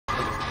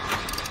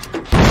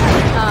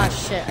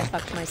shit, I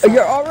fucked myself.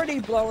 You're already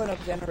blowing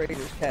up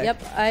generators, Kay.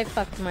 Yep, I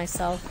fucked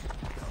myself.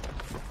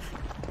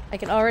 I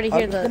can already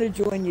hear I was gonna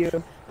join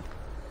you,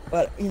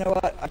 but you know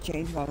what? I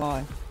changed my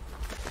mind.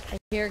 I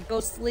hear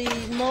ghostly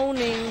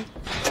moaning.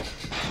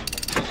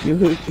 You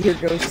hear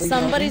ghostly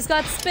Somebody's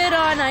got spit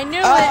on, I knew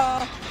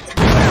it!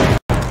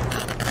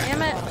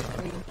 Damn it.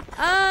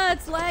 Ah,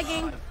 it's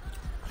lagging.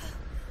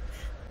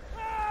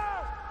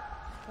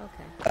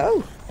 Okay.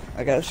 Oh,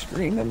 I got a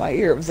scream in my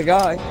ear. It was a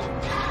guy.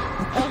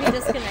 Oh, he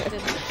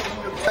disconnected.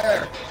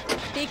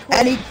 He quit.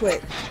 And he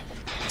quit.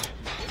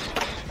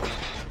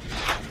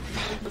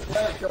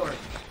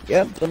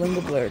 Yep, the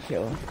Linda Blair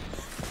killer.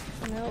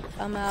 Nope,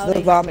 I'm out.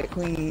 The vomit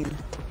queen.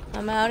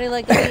 I'm outie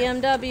like a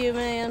BMW,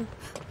 man.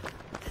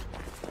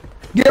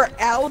 You're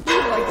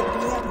outie like a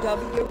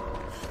BMW?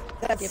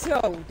 That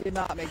so did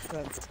not make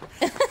sense.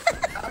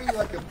 Outie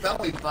like a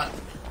belly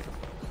button.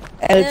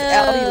 And it's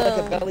outie like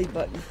a belly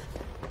button.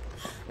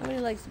 Nobody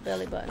likes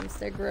belly buttons.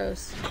 They're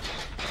gross.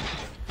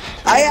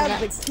 I have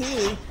the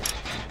key.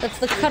 That's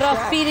the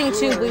cut-off feeding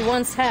tube we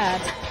once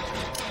had.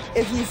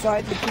 If you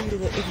find the key to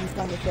the, if you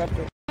find the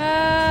trapdoor.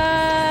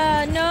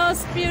 No,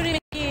 Spewty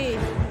Mickey.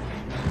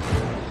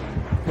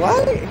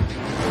 What?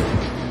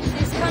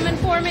 She's coming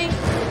for me.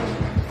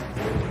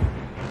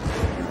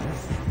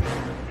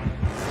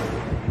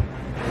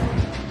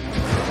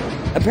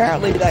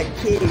 Apparently that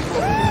key.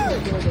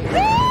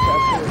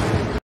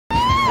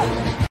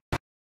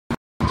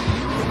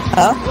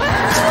 Huh?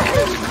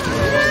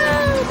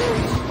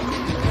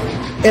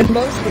 In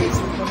most cases,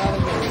 but not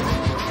in most.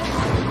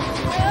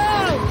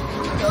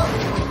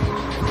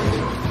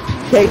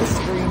 Kate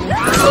screaming.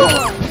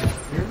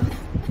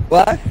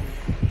 What?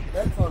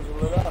 Headphones are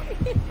lit up.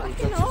 You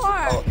fucking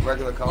whore.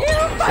 Regular color. You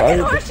fucking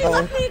whore. She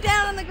left me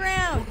down on the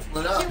ground.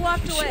 She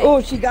walked away.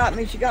 Oh, she got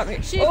me. She got me.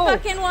 She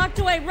fucking walked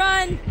away.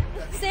 Run.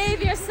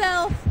 Save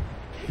yourself.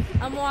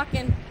 I'm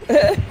walking.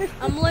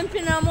 I'm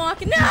limping. I'm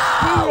walking. No! She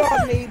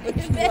on me, but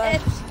she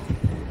left.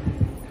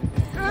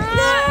 No!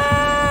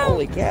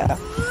 Holy cow.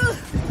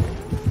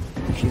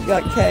 She's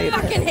got K. I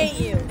fucking hate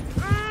you.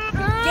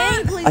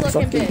 Gangly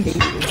looking bitch.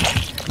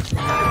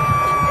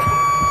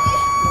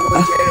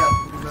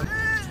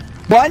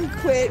 One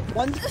quit,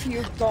 one's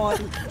puked on,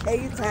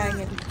 K's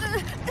hanging.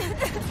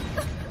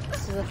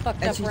 This is a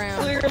fucked and up she's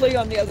round. clearly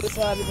on the other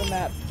side of the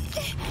map.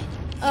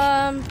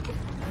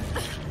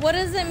 What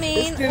does it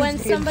mean when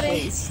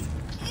somebody...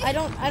 I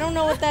don't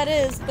know what that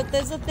is, but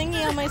there's a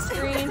thingy on my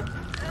screen.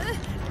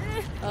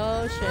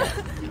 Oh shit.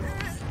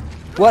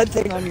 What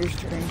thing on your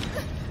screen?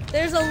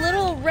 There's a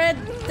little red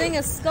thing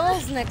of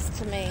skulls next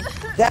to me.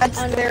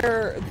 That's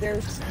their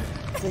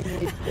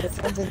thingy. It's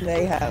something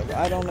they have.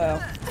 I don't know.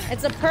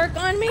 It's a perk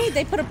on me?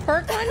 They put a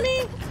perk on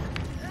me?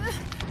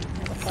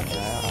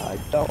 I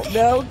don't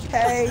know,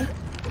 Kay.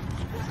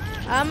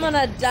 I'm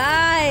gonna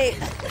die.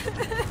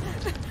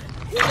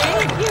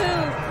 Thank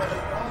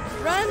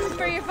you. Run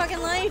for your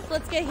fucking life.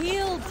 Let's get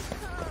healed.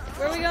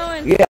 Where are we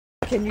going? Yeah,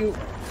 can you...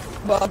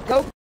 Well,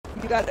 go.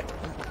 You got it.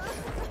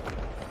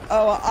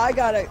 Oh, I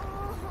got it.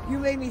 You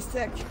made me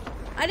sick.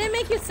 I didn't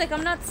make you sick.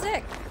 I'm not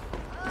sick.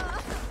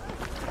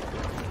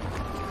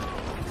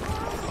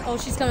 Oh,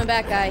 she's coming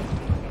back, guy.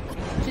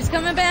 She's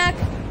coming back.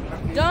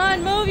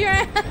 Dawn, move your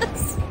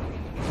ass.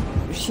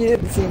 She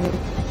didn't see me. I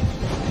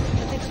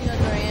think she knows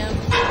where I am.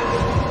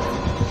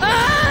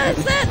 Ah,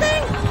 it's that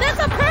thing. That's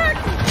a perk.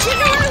 You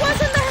know where I was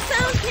when that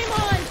sound came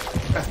on.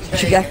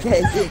 She got K.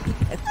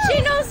 She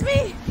knows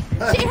me.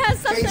 She has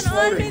something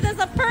on me. There's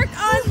a perk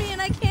on me,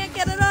 and I can't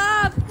get it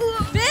off.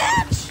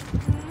 Bitch.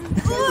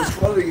 It's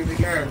floating in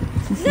the air.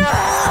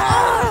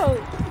 No!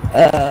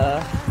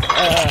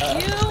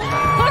 You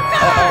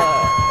fucker!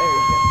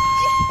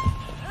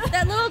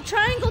 That little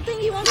triangle thing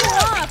you won't go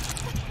off.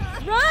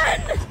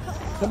 Run!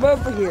 Come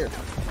over here.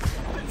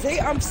 See,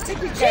 I'm sick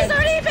again. She's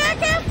already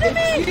back after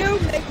me! It's you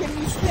making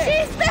me sick.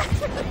 She's back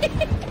after me!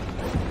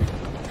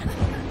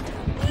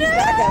 She's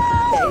back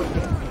after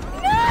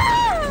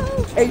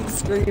No! Kate's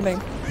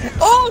screaming.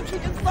 Oh, she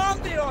just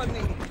vomited on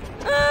me.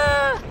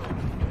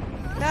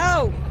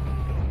 No.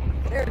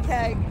 There,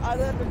 Kay. I'll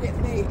let her get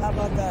me. How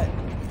about that?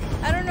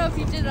 I don't know if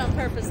you did it on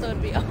purpose, though, to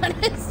be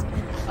honest.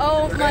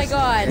 Oh my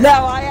god.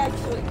 No, I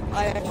actually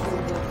did.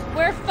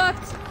 We're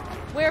fucked.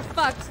 We're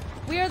fucked.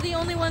 We are the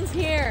only ones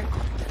here.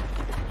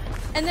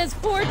 And there's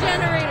 4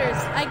 generators.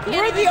 I can't.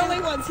 We're the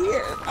only ones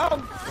here. Oh,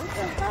 what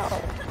the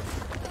hell?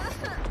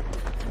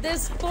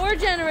 There's 4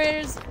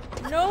 generators.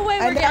 No way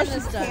we're getting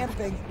this done.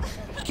 Camping.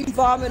 She's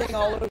vomiting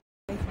all over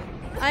me.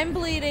 I'm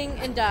bleeding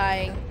and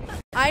dying.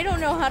 I don't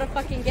know how to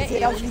fucking get you.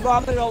 She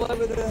vomited all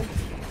over the...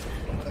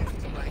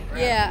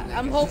 Yeah,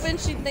 I'm hoping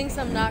she thinks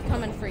I'm not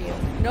coming for you.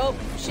 Nope,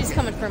 she's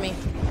coming for me.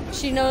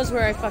 She knows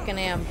where I fucking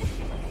am.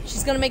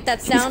 She's gonna make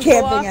that sound She's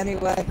go off. camping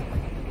anyway.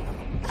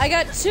 I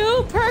got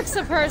 2 perks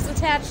of hers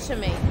attached to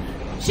me.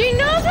 She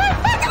knows where I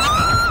fucking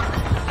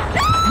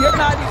am! You're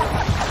not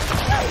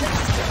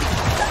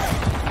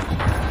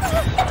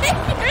Save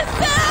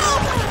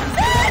yourself!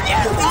 Save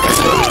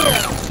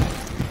yourself!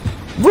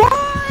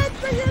 Run!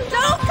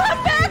 Don't come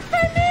back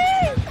for me!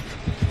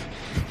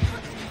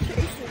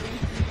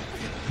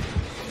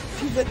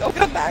 said, don't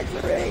come back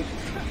for me.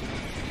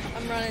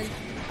 I'm running.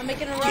 I'm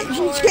making a run for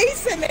She's it.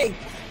 chasing me.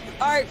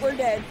 Alright, we're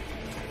dead.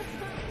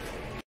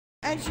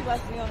 And she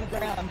left me on the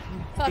ground.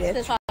 Fuck bitch.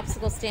 this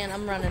popsicle stand.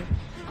 I'm running.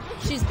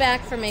 She's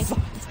back for me.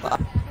 Oh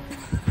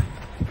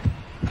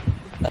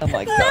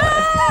my god.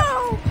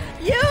 No!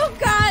 You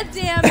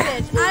goddamn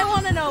bitch. I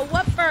want to know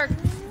what perk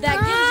that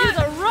gives you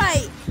the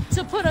right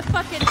to put a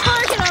fucking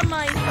target on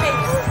my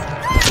face.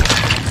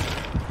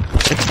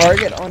 A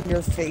target on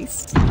your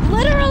face?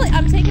 Literally,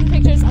 I'm taking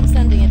pictures. I'm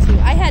sending it to you.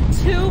 I had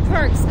 2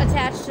 perks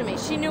attached to me.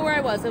 She knew where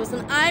I was. There was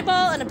an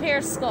eyeball and a pair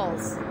of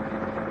skulls.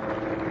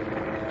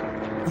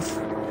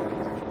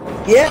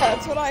 Yeah,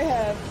 that's what I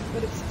have.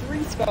 But it's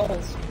 3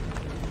 skulls.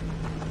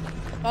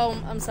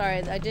 Oh, I'm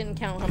sorry. I didn't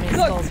count how many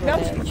Look, skulls were no,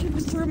 dead. she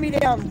just threw me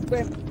down.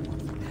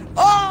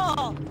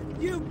 Oh,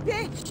 you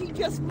bitch! She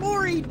just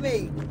worried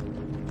me.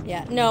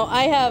 Yeah, no,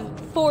 I have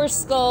 4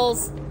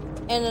 skulls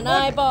and an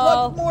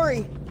eyeball. Look,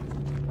 Maury.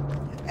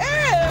 Ew!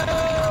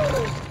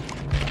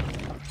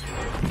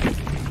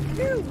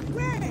 You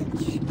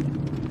witch!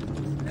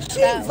 She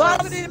That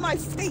vomited was- in my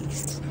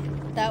face.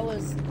 That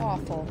was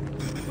awful.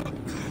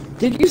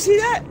 Did you see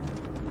that?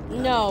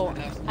 No,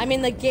 I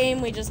mean the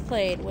game we just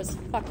played was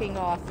fucking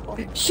awful.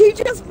 She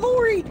just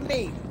worried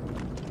me.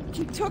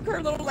 She took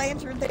her little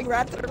lantern thing,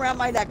 wrapped it around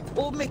my neck,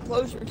 pulled me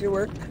closer to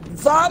her,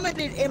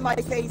 vomited in my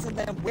face, and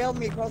then whaled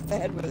me across the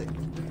head with it.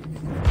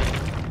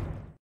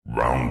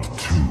 Round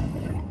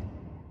 2.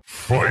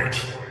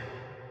 Fight!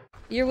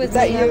 You're with Is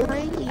that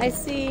me. you? I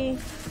see.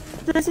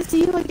 Nice to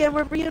see you again.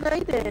 We're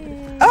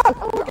reunited.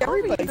 Oh, look,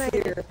 everybody's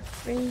here.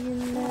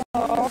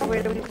 Oh,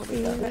 where do we put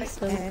Feels that?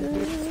 so And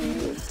good. it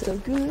feels so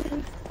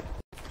good.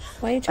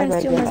 Why are you trying to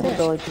steal my bitch?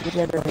 going to the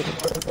generator.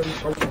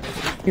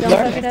 You Don't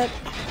learned fuck it it? up.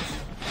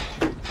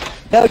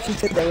 No, she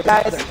said they were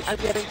Guys, others. I'm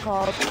getting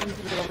called. Please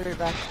be right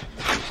back.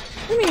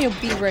 What do you mean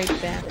you'll be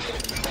right back?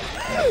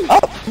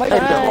 Oh, my Bye.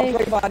 God,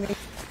 walked right by me.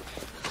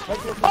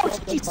 Oh,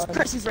 Jesus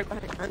Christ, he's right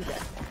behind me. I'm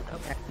dead.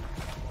 Okay.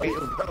 Wait,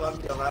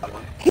 let me on that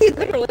one. He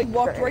literally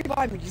walked right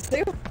by me. Did you see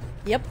him?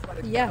 Yep.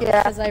 Yeah.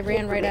 Yeah. Because I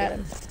ran right at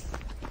him.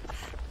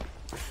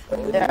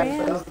 Yeah,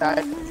 Ran so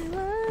died. for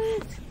my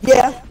life.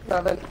 Yeah.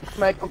 No, then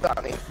Michael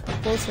got me.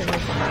 Closer,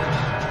 Michael.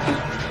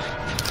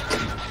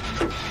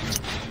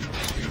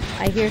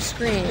 I hear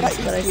screams, Got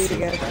you but I see.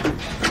 again.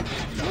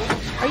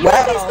 Are you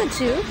Wow. in the basement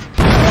too?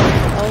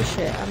 Oh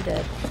shit, I'm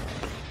dead.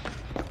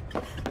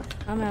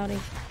 I'm outie.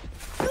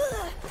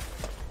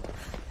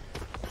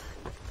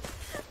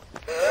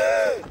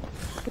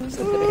 Who's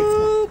in the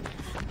basement?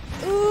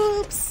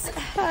 Oops.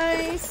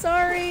 Hi.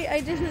 Sorry, I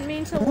didn't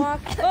mean to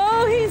walk.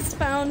 Oh, he's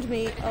found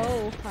me.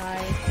 Oh,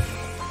 hi.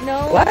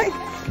 No. What?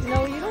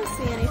 No, you don't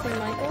see anything,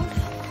 Michael.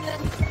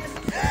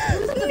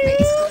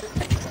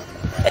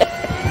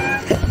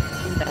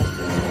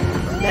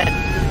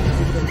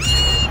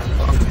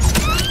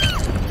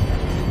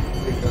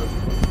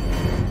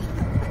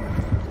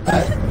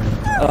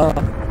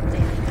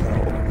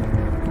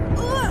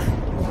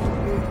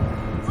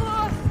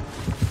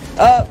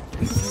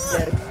 He's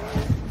dead.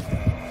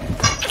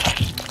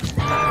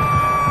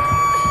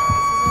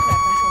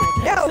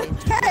 No,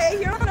 hey,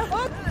 you're on a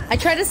hook. I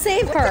tried to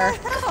save her.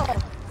 What the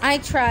hell? I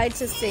tried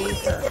to save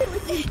her.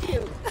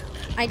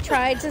 I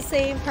tried to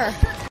save her.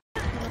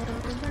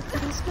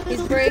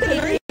 He's breaking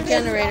the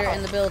generator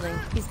in the building.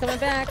 He's coming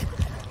back.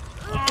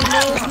 He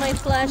knows my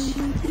flesh.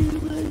 He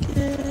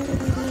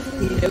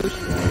knows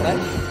what?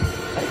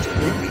 That's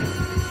creepy.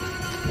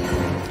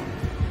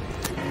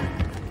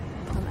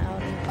 I'm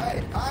out.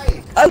 Hi,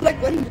 hi. I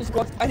like when he just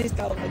walks by his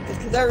collar like this,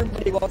 because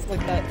everybody walks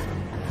like that.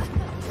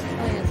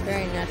 Oh, yeah, it's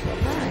very natural.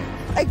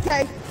 Hi.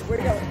 Okay, where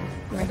to go?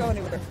 Don't go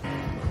anywhere.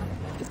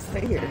 Just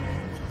stay here.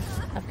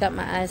 I've got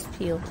my eyes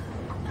peeled.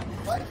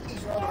 Why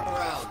he's running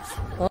around?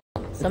 Oh,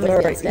 somebody's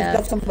Alright, getting he's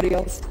got stabbed. somebody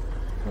else.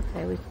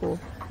 Okay, we cool.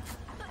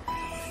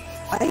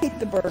 I hate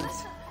the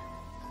birds.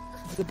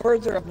 The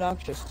birds are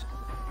obnoxious.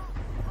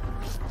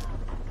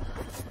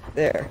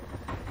 There.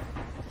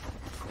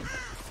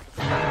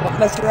 Don't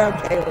mess around,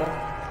 Kayla.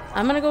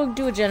 I'm gonna go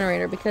do a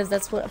generator because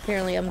that's what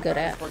apparently I'm good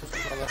at.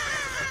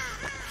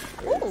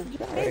 Oh,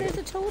 hey, there's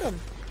a totem.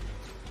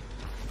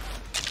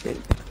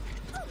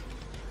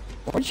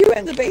 Weren't you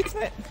in the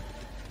basement?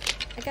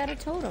 I got a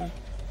totem.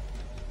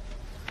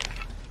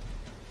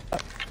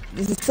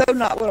 This is so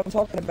not what I'm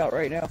talking about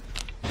right now.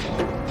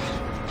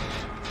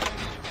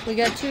 We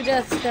got 2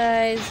 deaths,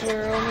 guys.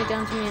 We're only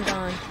down to me and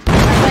Dawn. If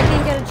I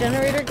can get a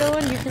generator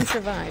going, you can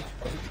survive.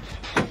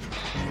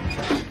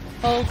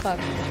 Oh, fuck.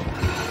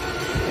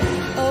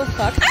 Oh,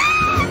 fuck.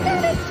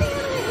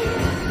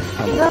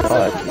 Oh my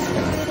god.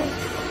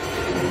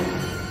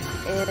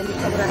 And he's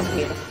coming out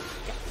here.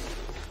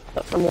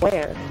 But from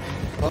where?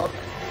 Well,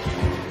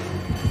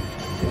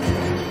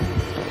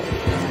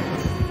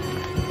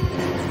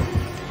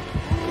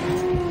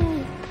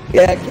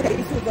 Yeah,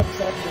 Casey's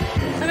upset.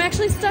 I'm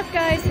actually stuck,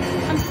 guys.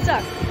 I'm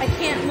stuck. I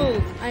can't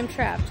move. I'm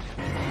trapped.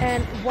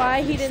 And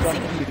why he didn't see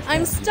me.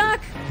 I'm stuck.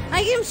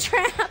 I am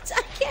trapped.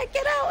 I can't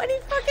get out. And he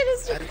fucking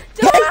is just...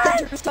 Hey, Dawn!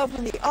 put yourself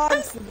in the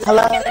eyes. I'm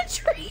stuck in a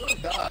tree.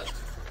 God.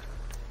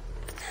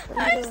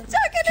 I'm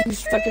stuck in a tree. She's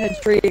stuck in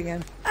a tree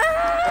again.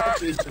 Ah! Oh,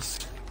 Jesus.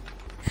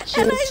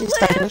 And I She's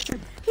stuck in a lived. tree.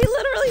 He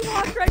literally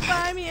walked right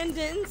by me and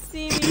didn't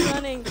see me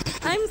running.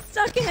 I'm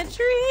stuck in a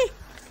tree.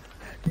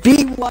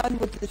 Be one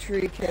with the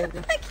tree, kid.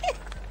 I can't.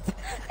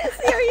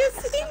 Izzy, are you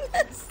seeing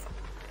this?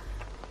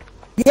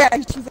 Yeah,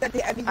 she's at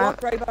the end. He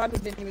walked right by me,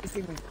 didn't even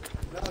see me.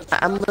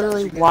 I'm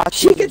literally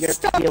She watching your gets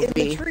stuck in the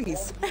POV.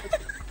 trees.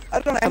 I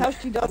don't know how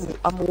she does it.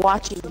 I'm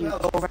watching you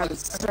go around in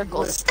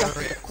circles stuck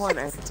in the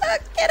corner.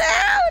 Stuck. Get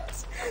out.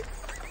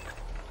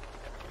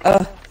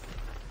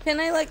 Can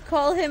I like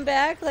call him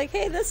back? Like,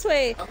 hey, this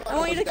way. I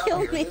want you to kill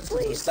me, This is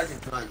please. the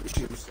second time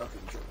she was stuck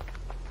in the tree.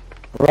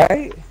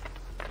 Right?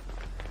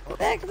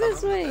 Back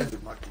this way.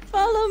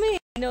 Follow me.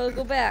 No,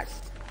 go back.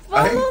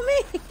 Follow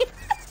me.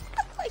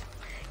 Like,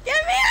 get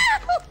me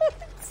out.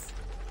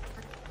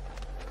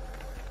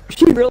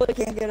 She really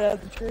can't get out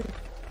of the tree.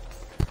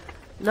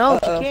 No,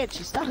 she can't.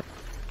 She's stuck.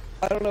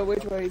 I don't know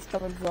which way he's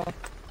coming from.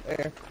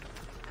 There.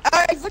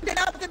 He's looking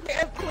out the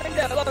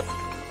window. Look.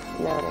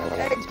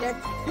 Hey,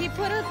 Jack. He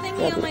put a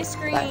thingy on my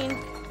screen.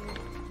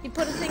 He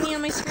put a thingy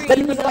on my screen. But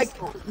he He was knows, like,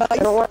 I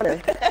don't want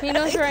her. he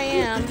knows where I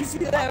am. Did you see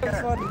that? It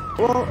was funny.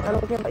 Well, I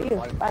don't care about you.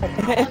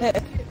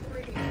 Bye.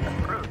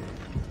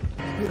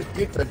 He was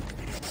deep in.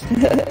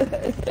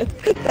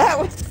 That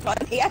was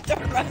funny. I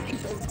turned around, he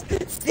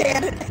was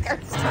standing there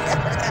staring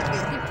at me.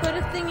 He put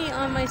a thingy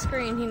on my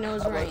screen. He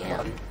knows where I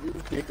am. He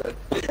was deep in.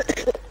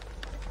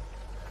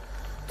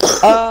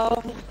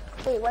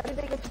 Wait, why did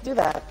they get to do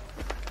that?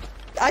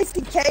 I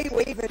see Kay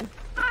waving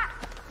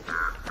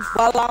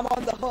while I'm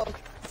on the hook.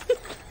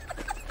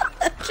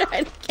 I'm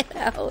trying to get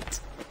out.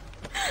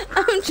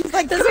 She's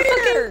like, there's come a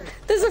here. fucking,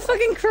 there's a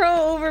fucking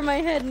crow over my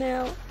head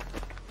now.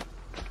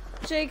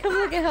 Jay, come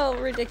look at how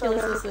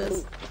ridiculous this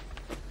is.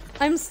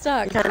 I'm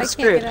stuck. You're I kind can't of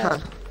screwed, get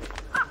out.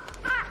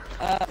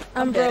 huh?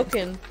 I'm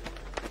broken.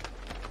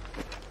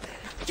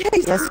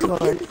 Kay's Yes, you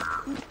are.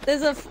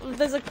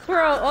 There's a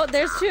crow. Oh,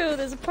 there's two.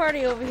 There's a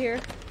party over here.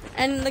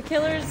 And the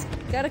killer's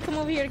gotta come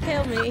over here to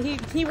kill me.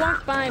 He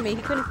walked by me.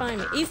 He couldn't find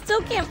me. He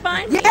still can't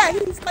find me. Yeah,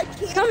 he's like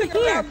Come camping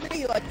here. around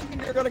me like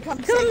you're gonna come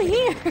Come save me.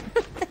 here.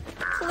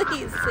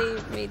 Please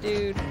save me,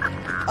 dude.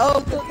 Oh,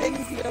 the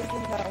things he doesn't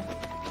know.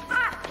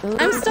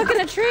 I'm stuck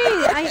in a tree.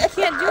 I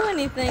can't do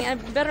anything. I'm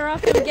better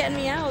off him getting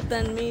me out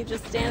than me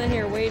just standing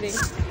here waiting.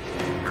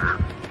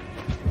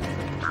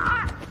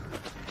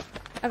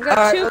 I've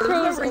got two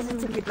crows. There's no reason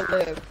for me to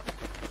live.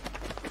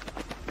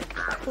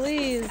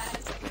 Please,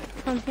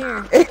 come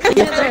here.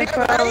 Yeah,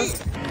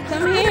 crows.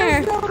 Come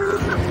here.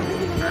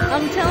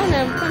 I'm telling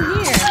him,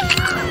 come here.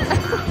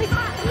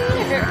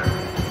 Come here.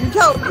 You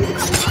told me.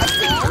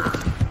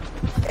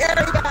 There,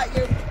 he got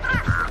you.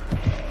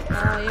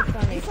 Oh, you're He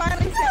funny.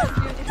 finally found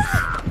you.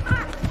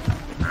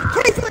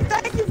 Casey,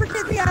 thank you for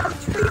getting me out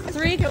of the tree.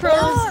 Three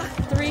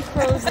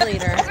crows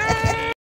later.